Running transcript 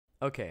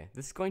Okay,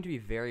 this is going to be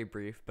very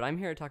brief, but I'm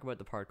here to talk about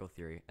the particle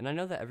theory, and I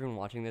know that everyone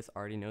watching this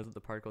already knows what the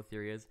particle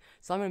theory is,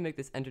 so I'm going to make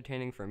this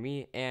entertaining for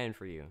me and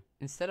for you.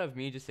 Instead of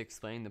me just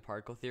explaining the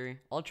particle theory,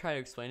 I'll try to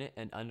explain it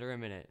in under a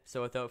minute.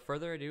 So without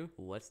further ado,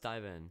 let's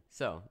dive in.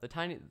 So, the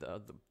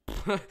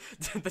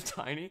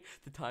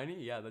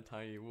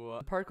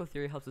particle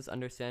theory helps us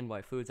understand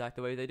why fluids act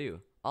the way they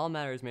do. All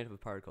matter is made up of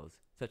particles,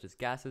 such as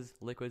gases,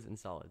 liquids, and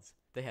solids.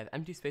 They have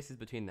empty spaces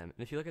between them,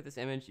 and if you look at this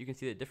image, you can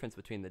see the difference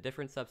between the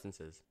different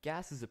substances.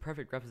 Gas is a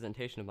perfect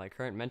representation of my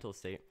current mental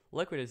state,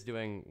 liquid is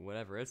doing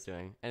whatever it's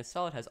doing, and a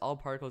solid has all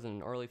particles in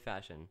an orderly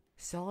fashion.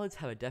 Solids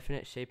have a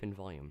definite shape and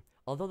volume.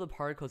 Although the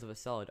particles of a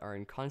solid are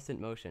in constant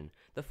motion,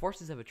 the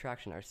forces of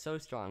attraction are so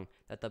strong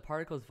that the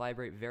particles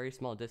vibrate very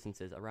small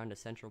distances around a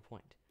central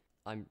point.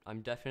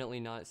 I'm definitely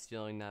not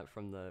stealing that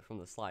from the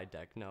slide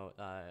deck. No,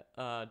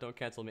 don't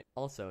cancel me.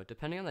 Also,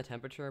 depending on the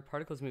temperature,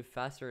 particles move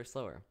faster or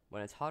slower.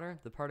 When it's hotter,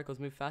 the particles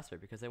move faster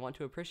because they want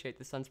to appreciate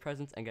the sun's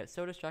presence and get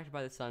so distracted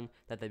by the sun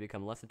that they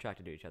become less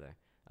attracted to each other,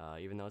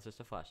 even though it's just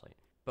a flashlight.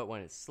 But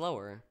when it's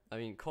colder,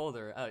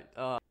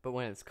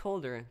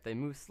 they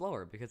move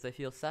slower because they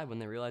feel sad when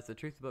they realize the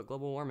truth about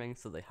global warming,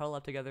 so they huddle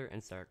up together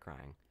and start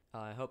crying.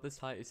 I hope this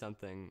taught you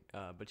something,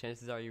 but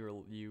chances are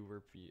you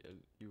were,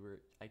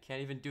 I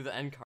can't even do the end card.